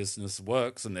way the business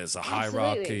works, and there's a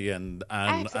hierarchy, and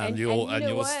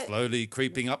you're slowly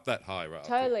creeping up that hierarchy.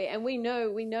 Totally, and we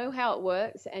know how it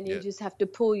works, and you just have to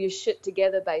pull your shit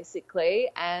together basically,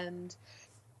 and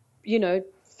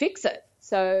fix it.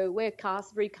 So we're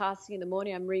recasting in the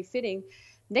morning. I'm refitting.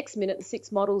 Next minute, the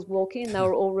 6 models walk in. They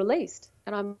were all released,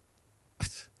 and I'm.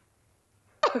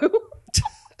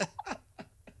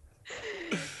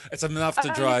 It's enough to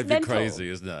drive you crazy,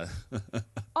 isn't it?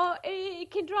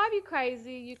 It can drive you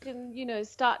crazy. You can,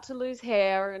 start to lose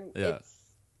hair, and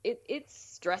it's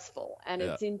stressful and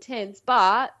it's intense,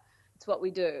 but it's what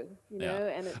we do,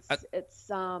 and it's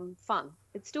fun.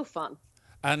 It's still fun.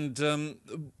 And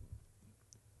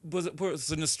was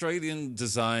an Australian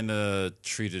designer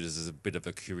treated as a bit of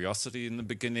a curiosity in the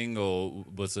beginning, or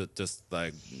was it just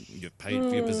like you've paid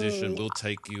for your position, we'll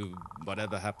take you,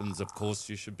 whatever happens, of course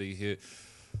you should be here?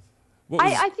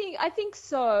 I think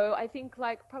so. I think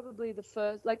probably the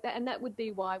first that, and that would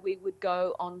be why we would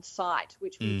go on site,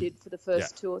 which we did for the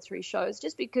first 2 or 3 shows,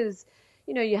 just because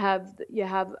you have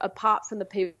apart from the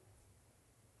people,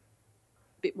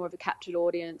 a bit more of a captured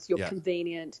audience. You're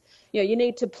convenient. You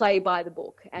need to play by the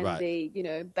book and be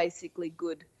basically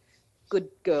good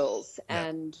girls. Yeah.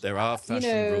 And there are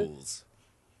fashion rules.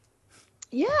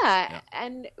 Yeah,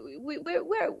 and we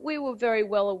were very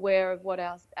well aware of what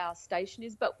our station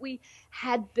is, but we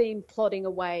had been plodding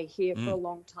away here for a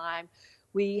long time.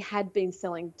 We had been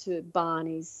selling to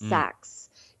Barney's, Saks,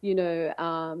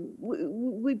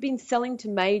 we've been selling to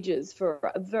majors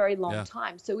for a very long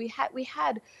time. So we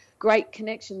had great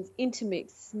connections,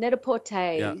 Intermix,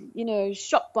 Net-a-Porter,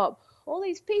 Shopbop, all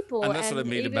these people. And that's what I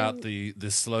mean about the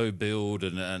slow build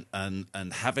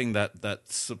and having that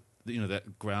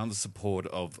that ground support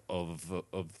of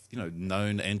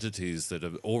known entities that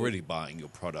are already buying your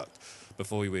product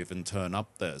before you even turn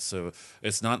up there. So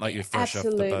it's not like you're fresh off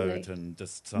the boat and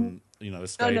just some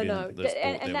Australian No. that's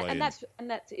bought their way in.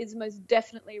 That is most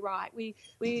definitely right.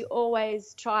 We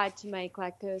always tried to make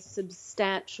like a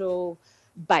substantial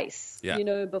base,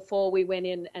 before we went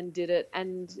in and did it,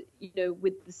 and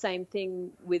with the same thing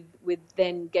with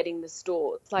then getting the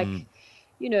stores. Like,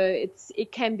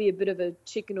 it can be a bit of a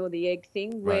chicken or the egg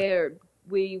thing, where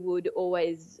we would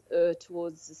always err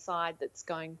towards the side that's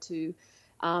going to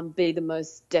be the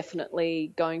most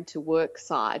definitely going to work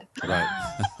side. Right.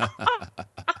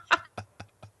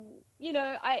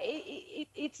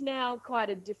 It's now quite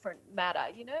a different matter.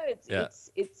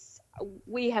 It's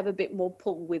we have a bit more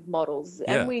pull with models,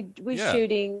 and we're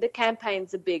shooting. The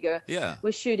campaigns are bigger. Yeah,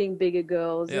 we're shooting bigger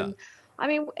girls, and I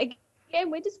mean,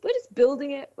 again, we're just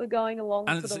building it. We're going along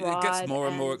for the ride. It gets more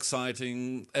and more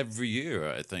exciting every year,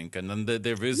 I think. And then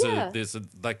there is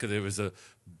a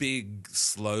big,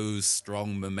 slow,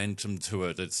 strong momentum to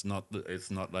it. It's not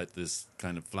like this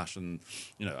kind of flash and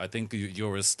I think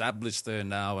you're established there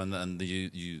now, and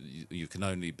you can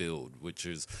only build, which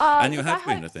is and you have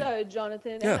been. I think so,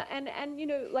 Jonathan. Yeah. And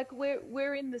like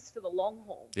we're in this for the long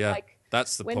haul. Yeah, like,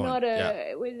 that's the point.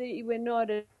 We're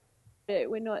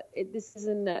not. This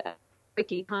isn't a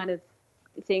tricky kind of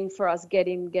thing for us. Get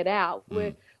in, get out.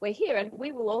 We're here, and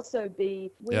we will also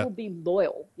be. We will be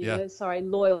loyal.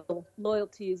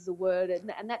 Loyalty is the word,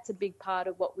 and that's a big part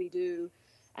of what we do.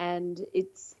 And it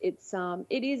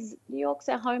is New York's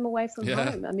our home away from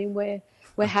home. I mean, we're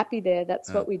happy there. That's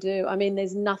what we do. I mean,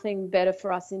 there's nothing better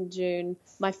for us in June.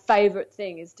 My favorite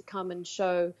thing is to come and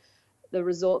show the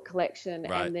resort collection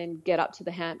and then get up to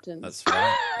the Hamptons. That's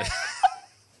right.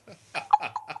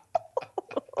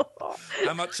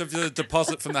 How much of the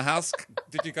deposit from the house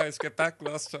did you guys get back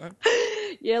last time?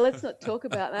 Yeah, let's not talk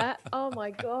about that. Oh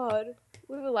my God,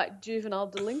 we were like juvenile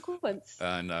delinquents.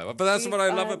 I know, but that's what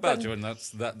I love about you, and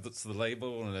that's the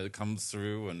label, and it comes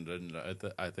through, and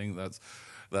I think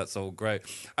that's all great.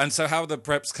 And so, how are the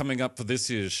preps coming up for this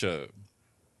year's show?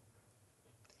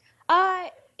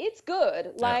 It's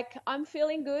good. Like, I'm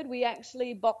feeling good. We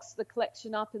actually boxed the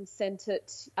collection up and sent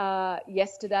it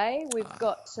yesterday. We've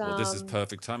got... well, this is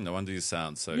perfect time. No wonder you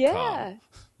sound so calm.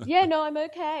 Yeah, no, I'm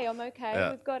okay. Yeah.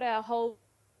 We've got our whole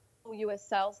US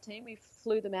sales team. We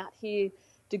flew them out here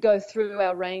to go through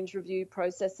our range review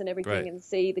process and everything and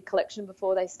see the collection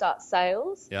before they start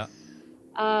sales. Yeah.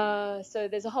 So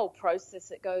there's a whole process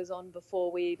that goes on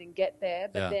before we even get there.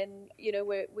 But then,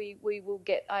 we will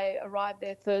get. I arrive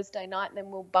there Thursday night, and then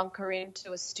we'll bunker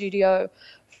into a studio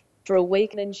for a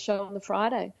week, and then show on the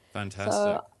Friday. Fantastic.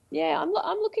 So, yeah, I'm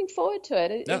looking forward to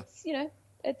it.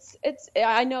 It's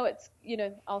I know it's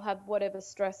I'll have whatever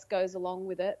stress goes along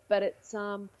with it, but it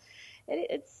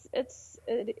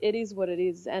is what it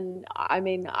is, and I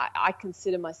mean I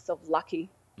consider myself lucky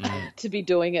to be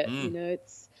doing it.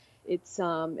 It's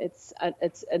an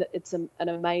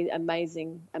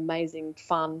amazing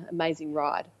fun, amazing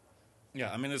ride.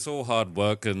 Yeah, I mean, it's all hard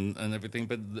work and everything,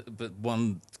 but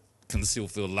one can still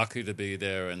feel lucky to be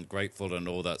there and grateful and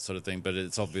all that sort of thing. But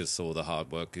it's obvious all the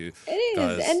hard work you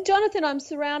guys... And Jonathan, I'm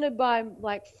surrounded by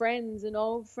like friends and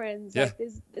old friends. Yeah. Like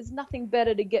there's nothing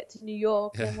better to get to New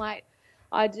York than like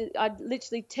I'd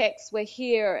literally text, we're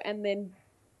here, and then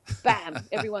bam,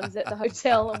 everyone's at the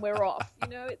hotel and we're off.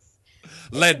 It's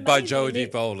led by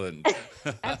Jodie Boland.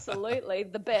 Absolutely,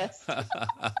 the best.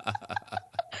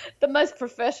 The most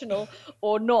professional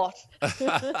or not.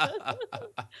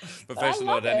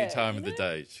 Professional at any time of the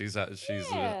day. She's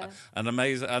an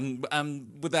amazing, and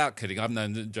without kidding, I've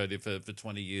known Jodie for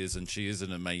 20 years, and she is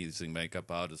an amazing makeup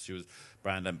artist. She was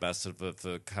brand ambassador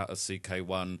for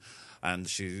CK1, and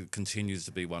she continues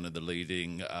to be one of the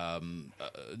leading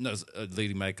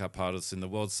makeup artists in the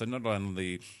world. So not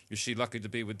only is she lucky to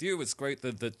be with you, it's great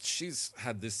that she's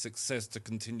had this success to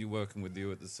continue working with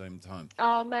you at the same time.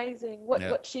 Oh, amazing.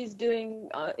 What she's doing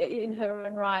in her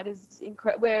own right is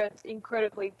incredible. We're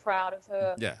incredibly proud of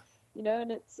her. Yeah.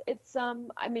 And it's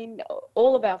I mean,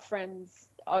 all of our friends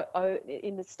are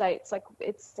in the States, like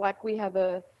it's like we have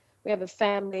a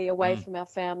family away from our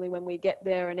family when we get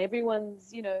there, and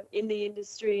everyone's in the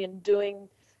industry and doing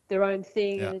their own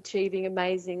thing and achieving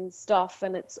amazing stuff,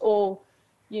 and it's all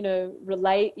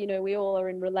we all are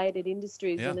in related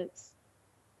industries, and it's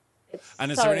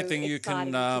and is so there anything you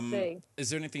can is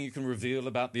there anything you can reveal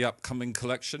about the upcoming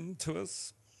collection to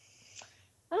us?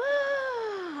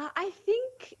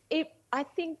 I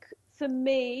think for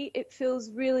me it feels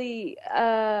really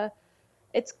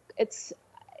it's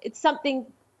something.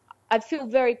 I feel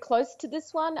very close to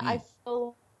this one. I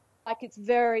feel like it's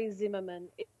very Zimmerman.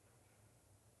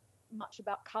 much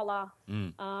about colour.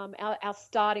 Our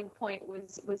starting point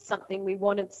was something, we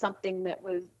wanted something that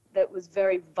was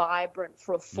very vibrant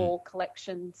for a fall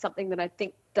collection, something that I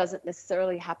think doesn't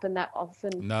necessarily happen that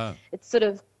often. No. It's sort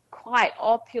of quite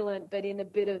opulent, but in a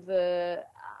bit of a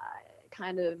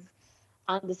kind of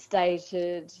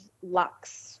understated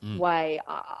luxe way.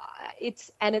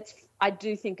 I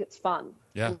do think it's fun.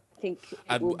 Yeah. I think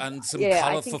and some colour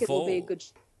I think for it will fall. be a good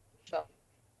show.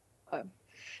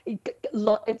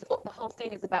 The whole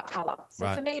thing is about colour. So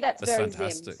Right. for me, that's very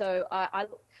fantastic. Zim. So I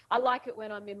like it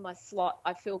when I'm in my slot.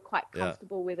 I feel quite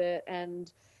comfortable with it,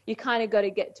 and you kind of got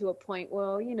to get to a point,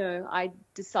 well, I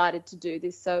decided to do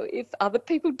this, so if other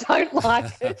people don't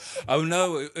like it. Oh,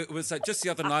 no, it was just the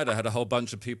other night I had a whole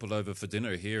bunch of people over for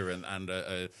dinner here, and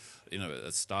a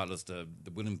stylist,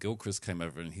 William Gilchrist, came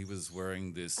over, and he was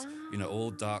wearing this, all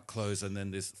dark clothes and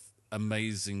then this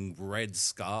amazing red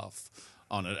scarf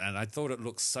on it, and I thought it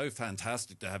looked so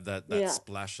fantastic to have that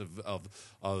splash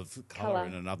of colour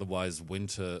in an otherwise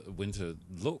winter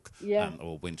look,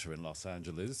 or winter in Los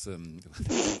Angeles.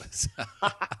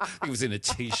 He was in a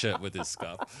t-shirt with his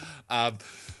scarf,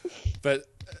 but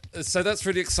so that's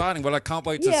really exciting. Well, I can't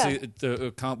wait to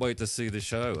see the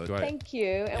show. Great. Thank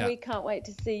you, and we can't wait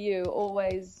to see you.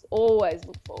 Always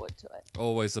look forward to it.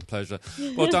 Always a pleasure.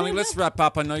 Well, darling, let's wrap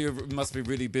up. I know you must be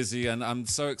really busy, and I'm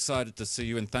so excited to see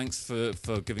you. And thanks for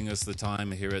giving us the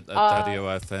time here at Radio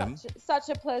FM. Such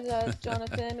a pleasure,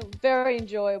 Jonathan. Very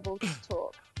enjoyable to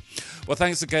talk. Well,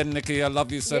 thanks again, Nikki. I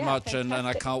love you so much, and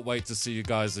I can't wait to see you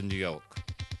guys in New York.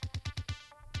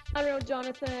 Unreal,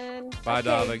 Jonathan. Bye,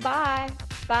 darling. Bye.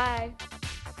 Bye.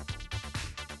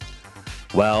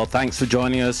 Well, thanks for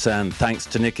joining us, and thanks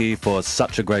to Nikki for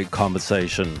such a great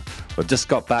conversation. We've just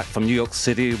got back from New York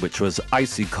City, which was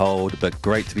icy cold, but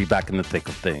great to be back in the thick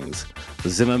of things. The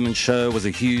Zimmerman Show was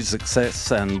a huge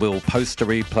success, and we'll post a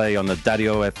replay on the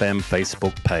Daddy-O FM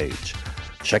Facebook page.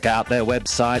 Check out their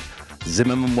website,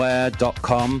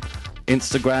 zimmermanwear.com,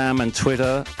 Instagram and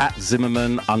Twitter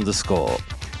 @Zimmerman_.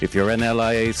 If you're in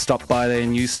LA, stop by their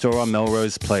new store on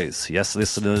Melrose Place. Yes,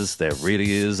 listeners, there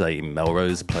really is a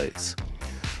Melrose Place.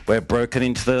 We're broken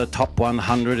into the top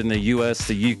 100 in the US,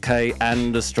 the UK,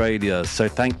 and Australia, so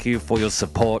thank you for your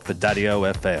support for Daddy-O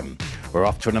FM. We're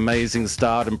off to an amazing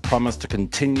start and promise to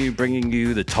continue bringing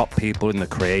you the top people in the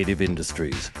creative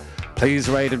industries. Please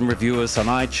rate and review us on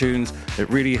iTunes. It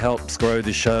really helps grow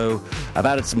the show. I've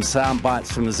added some sound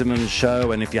bites from the Zimmerman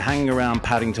Show, and if you're hanging around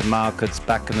Paddington Markets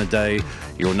back in the day,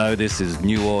 you'll know this is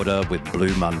New Order with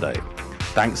Blue Monday.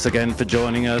 Thanks again for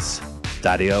joining us.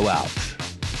 Daddy-O out.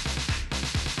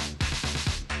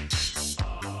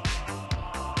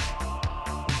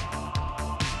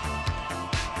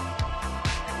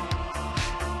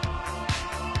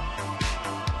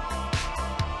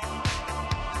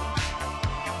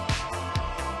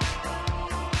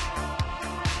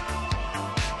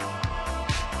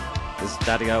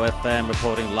 Daddy-O FM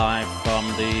reporting live from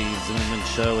the Zimmerman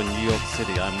Show in New York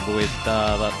City. I'm with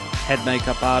the head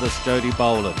makeup artist Jodie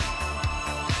Boland.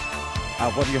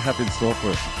 What do you have in store for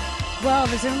us? Well,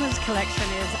 the Zimmerman's collection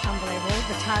is unbelievable.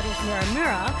 The title's Mirror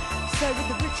Mirror. So with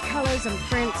the rich colours and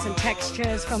prints and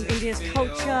textures from India's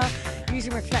culture,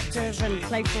 using reflective and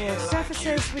playful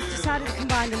surfaces, we've decided to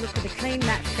combine the look with a clean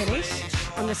matte finish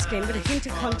on the skin with a hint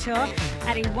of contour,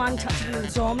 adding one touch of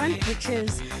adornment, which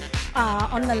is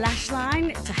on the lash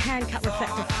line. It's a hand-cut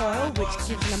reflective foil, which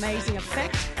gives an amazing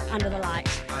effect under the light,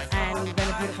 and then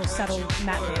a beautiful subtle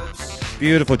matte lip.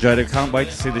 Beautiful, Jodie. Can't wait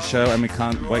to see the show, and we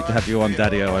can't wait to have you on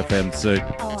Daddy-O FM soon.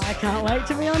 Oh, I can't wait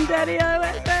to be on Daddy-O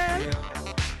FM.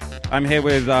 I'm here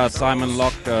with Simon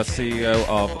Locke, CEO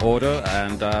of Order.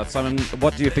 And Simon,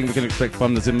 what do you think we can expect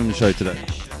from the Zimmerman Show today?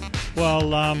 Well,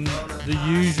 the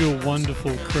usual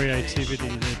wonderful creativity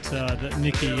that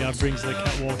Nikki brings to the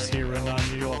catwalks here in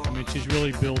New York. I mean, she's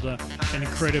really built an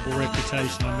incredible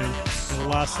reputation. I mean, in the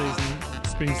last season,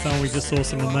 spring, summer, we just saw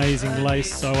some amazing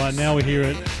lace. So now we're here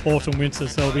at autumn, winter,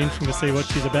 so it'll be interesting to see what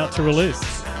she's about to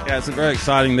release. Yeah, it's very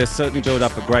exciting. There's certainly built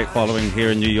up a great following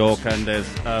here in New York, and there's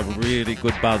a really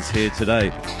good buzz here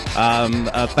today.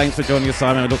 Thanks for joining us,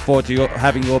 Simon. I look forward to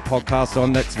having your podcast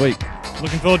on next week.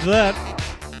 Looking forward to that.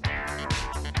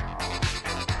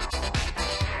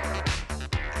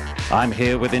 I'm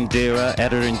here with Indira,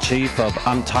 editor-in-chief of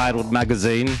Untitled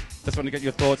magazine. Just want to get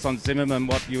your thoughts on Zimmerman,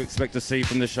 what you expect to see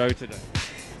from the show today.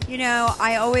 You know,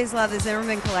 I always love the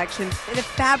Zimmerman collection. The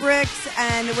fabrics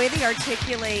and the way they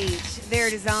articulate their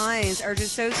designs are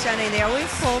just so stunning. They always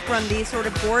pull from these sort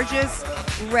of gorgeous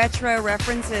retro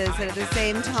references that at the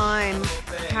same time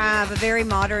have a very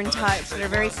modern touch, that are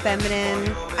very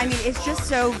feminine. I mean, it's just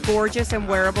so gorgeous and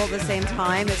wearable at the same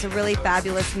time. It's a really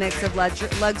fabulous mix of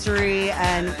luxury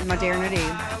and modernity.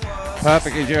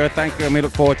 Perfect, Indira. Thank you, and we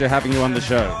look forward to having you on the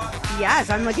show. Yes,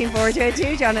 I'm looking forward to it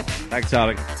too, Jonathan. Thanks,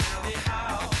 darling.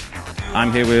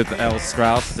 I'm here with Elle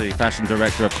Strauss, the fashion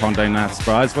director of Condé Nast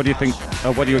Brides. What do you think?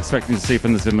 What are you expecting to see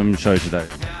from the Zimmerman show today?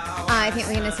 I think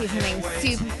we're going to see something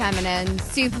super feminine,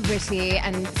 super pretty,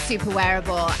 and super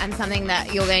wearable, and something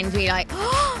that you're going to be like,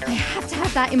 oh, I have to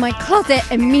have that in my closet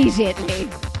immediately.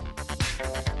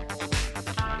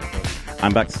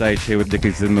 I'm backstage here with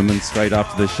Nikki Zimmerman straight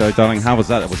after the show. Darling, how was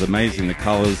that? It was amazing. The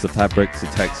colours, the fabrics, the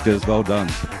textures. Well done.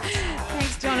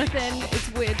 Thanks, Jonathan.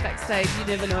 It's weird backstage. You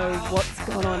never know what's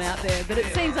going on out there, but it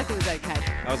seems like it was okay.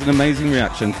 That was an amazing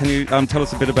reaction. Can you tell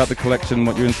us a bit about the collection,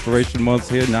 what your inspiration was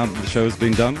here now that the show has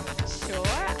been done? Sure.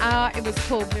 It was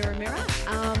called Mirror Mirror.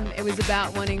 It was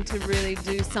about wanting to really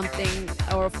do something,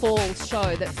 or a fall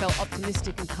show that felt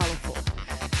optimistic and colourful.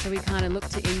 So we kind of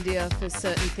looked to India for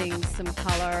certain things, some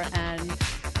colour and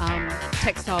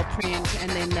textile print, and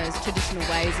then those traditional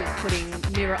ways of putting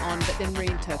mirror on, but then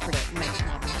reinterpret it and make it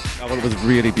modern. Oh, well, it was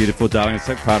really beautiful, darling. I'm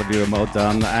so proud of you and well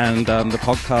done. And the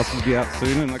podcast will be out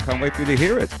soon, and I can't wait for you to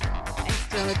hear it. Thanks,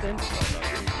 Jonathan.